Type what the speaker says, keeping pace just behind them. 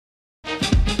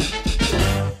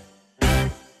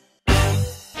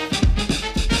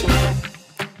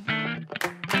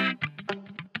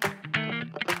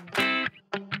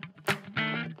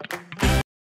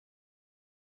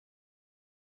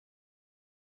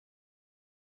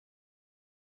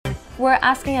We're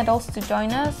asking adults to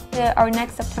join us for our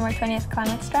next September 20th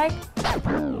climate strike.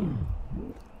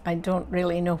 I don't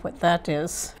really know what that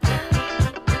is.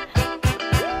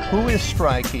 Who is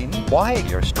striking? Why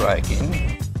you're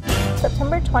striking?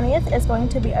 September 20th is going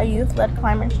to be a youth-led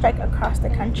climate strike across the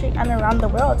country and around the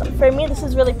world. For me, this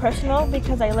is really personal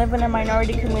because I live in a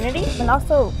minority community, and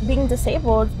also being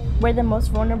disabled, we're the most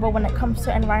vulnerable when it comes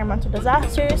to environmental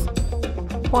disasters.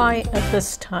 Why at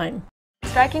this time?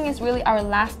 Striking is really our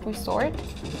last resort,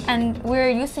 and we're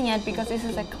using it because this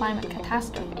is a climate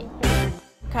catastrophe.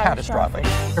 Catastrophic.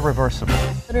 Irreversible.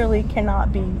 Literally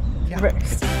cannot be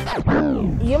reversed.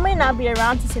 You may not be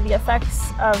around to see the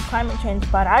effects of climate change,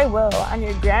 but I will, and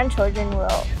your grandchildren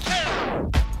will.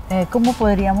 ¿Cómo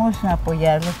podríamos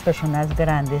apoyar las personas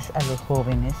grandes a los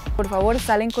jóvenes? Por favor,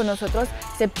 salen con nosotros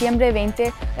septiembre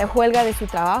 20, la huelga de su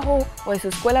trabajo o de su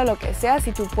escuela, lo que sea,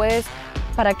 si tú puedes,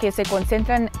 para que se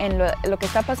concentren en lo que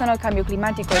está pasando al cambio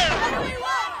climático.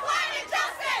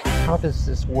 How does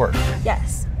this work?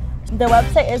 Yes. The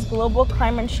website is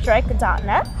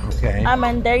globalclimatestrike.net. Okay.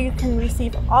 And there you can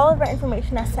receive all of our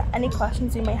information as to any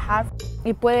questions you may have.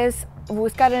 Y puedes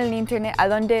buscar en el internet a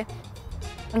dónde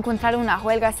encontrar una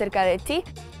huelga cerca de ti.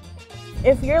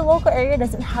 If your local area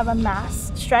doesn't have a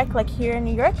mass strike like here in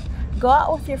New York, go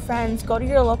out with your friends, go to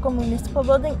your local municipal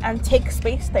building and take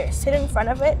space there. Sit in front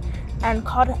of it and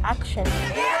call to action.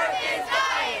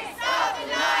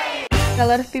 A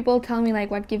lot of people tell me like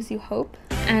what gives you hope,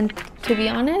 and to be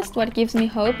honest, what gives me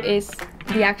hope is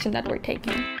the action that we're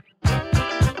taking.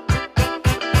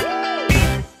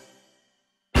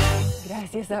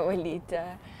 Gracias,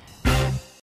 abuelita.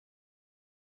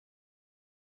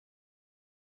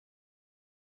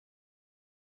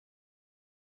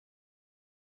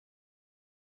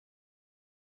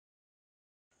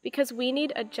 Because we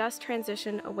need a just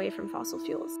transition away from fossil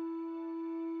fuels.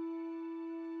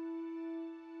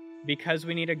 Because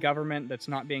we need a government that's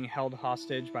not being held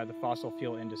hostage by the fossil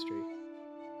fuel industry.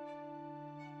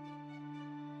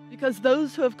 Because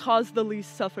those who have caused the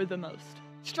least suffer the most.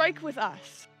 Strike with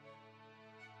us.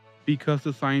 Because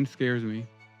the science scares me.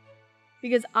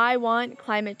 Because I want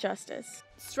climate justice.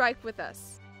 Strike with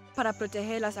us. Para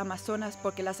proteger las Amazonas,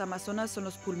 porque las Amazonas son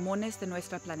los pulmones de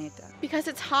nuestro planeta. Because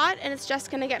it's hot and it's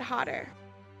just gonna get hotter.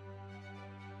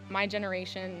 My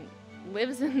generation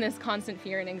lives in this constant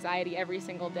fear and anxiety every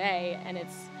single day, and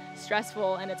it's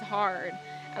stressful and it's hard.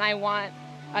 And I want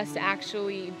us to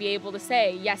actually be able to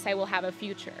say, yes, I will have a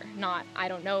future, not, I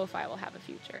don't know if I will have a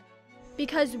future.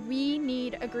 Because we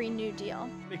need a Green New Deal.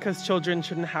 Because children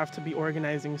shouldn't have to be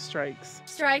organizing strikes.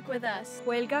 Strike with us.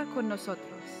 Huelga con nosotros.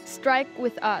 Strike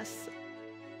with us.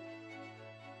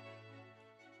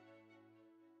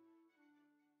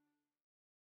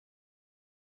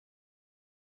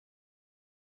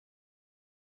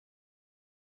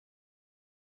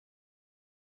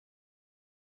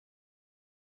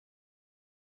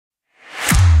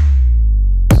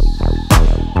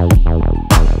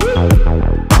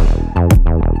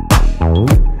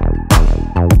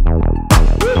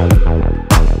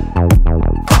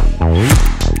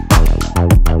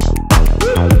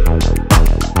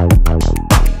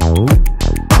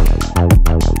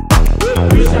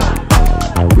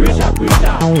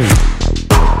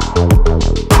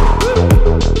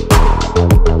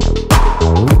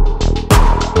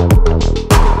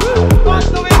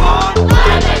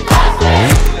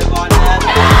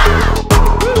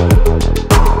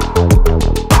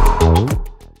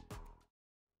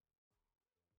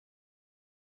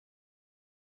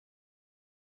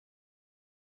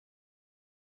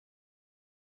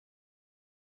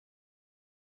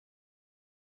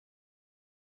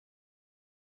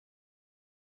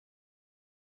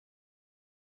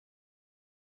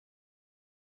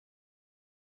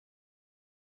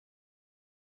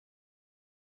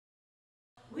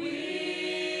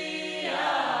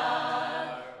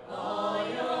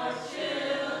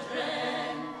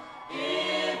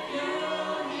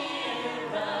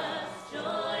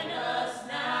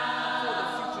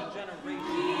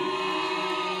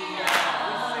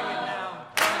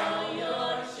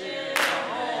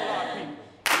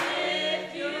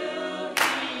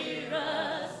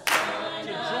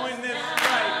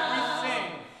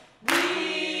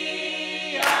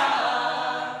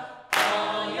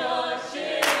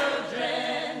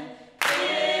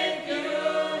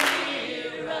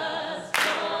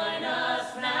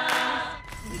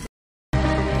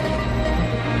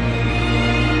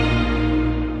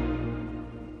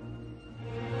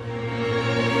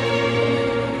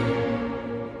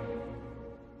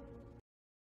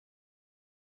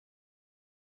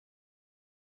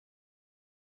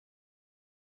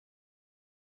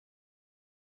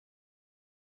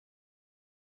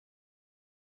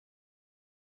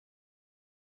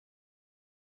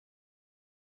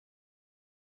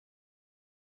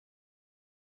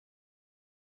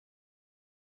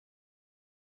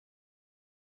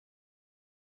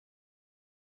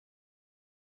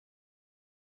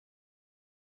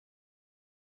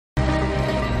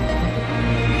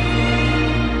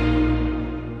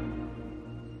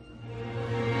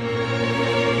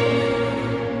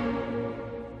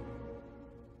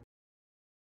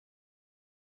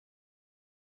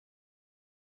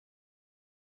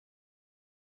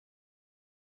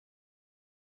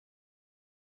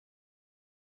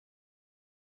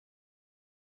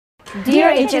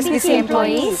 Dear HSBC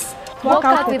employees, walk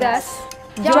out with us.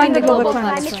 Join the global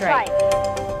climate strike.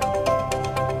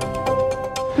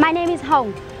 My name is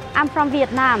Hong. I'm from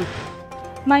Vietnam.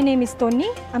 My name is Tony.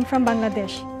 I'm from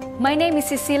Bangladesh. My name is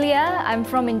Cecilia. I'm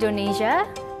from Indonesia.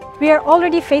 We are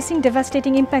already facing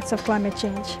devastating impacts of climate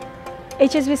change.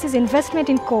 HSBC's investment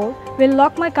in coal will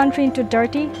lock my country into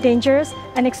dirty, dangerous,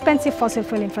 and expensive fossil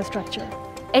fuel infrastructure.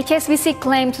 HSBC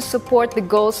claims to support the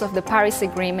goals of the Paris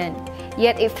Agreement,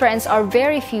 yet it threatens our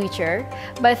very future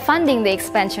by funding the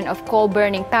expansion of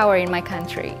coal-burning power in my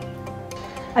country.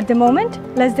 At the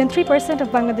moment, less than 3% of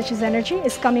Bangladesh's energy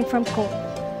is coming from coal.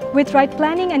 With right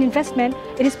planning and investment,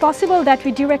 it is possible that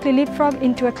we directly leapfrog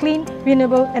into a clean,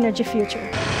 renewable energy future.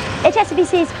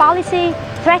 HSBC's policy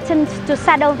threatens to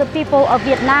saddle the people of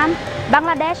Vietnam,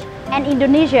 Bangladesh, and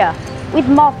Indonesia with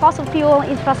more fossil fuel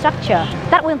infrastructure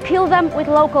that will kill them with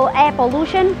local air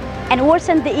pollution and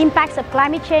worsen the impacts of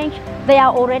climate change they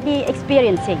are already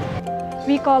experiencing.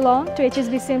 We call on to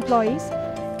HSBC employees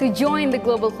to join the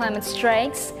global climate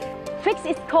strikes, fix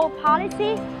its coal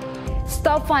policy,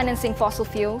 stop financing fossil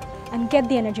fuel, and get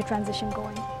the energy transition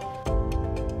going.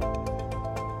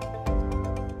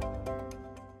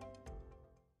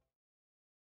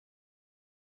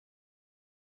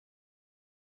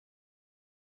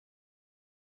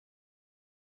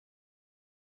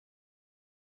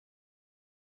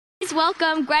 Please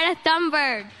welcome Greta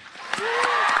Thunberg.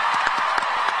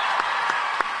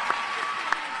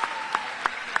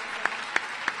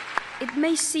 It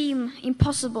may seem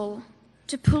impossible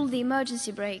to pull the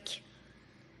emergency brake,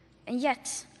 and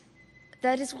yet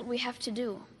that is what we have to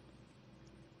do.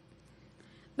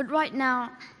 But right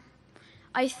now,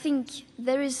 I think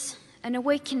there is an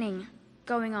awakening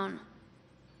going on.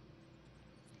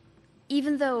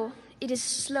 Even though it is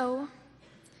slow,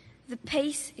 the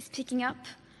pace is picking up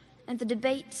and the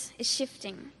debate is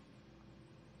shifting.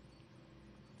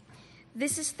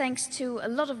 This is thanks to a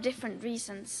lot of different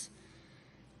reasons,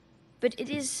 but it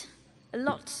is a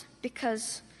lot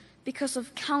because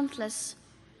of countless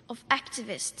of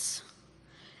activists,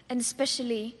 and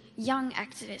especially young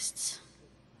activists.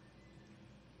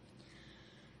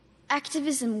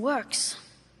 Activism works.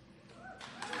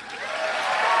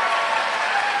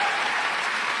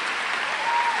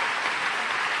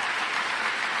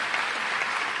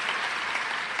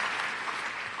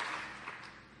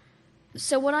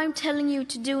 So what I'm telling you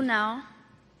to do now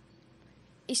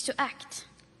is to act,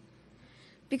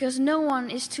 because no one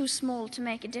is too small to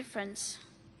make a difference.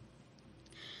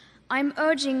 I'm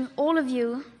urging all of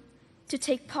you to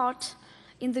take part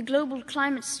in the global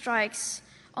climate strikes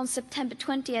on September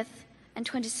 20th and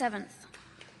 27th.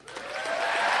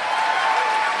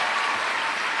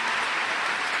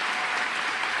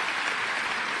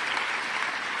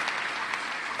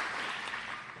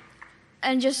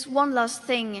 And just one last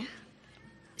thing.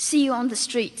 See you on the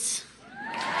streets.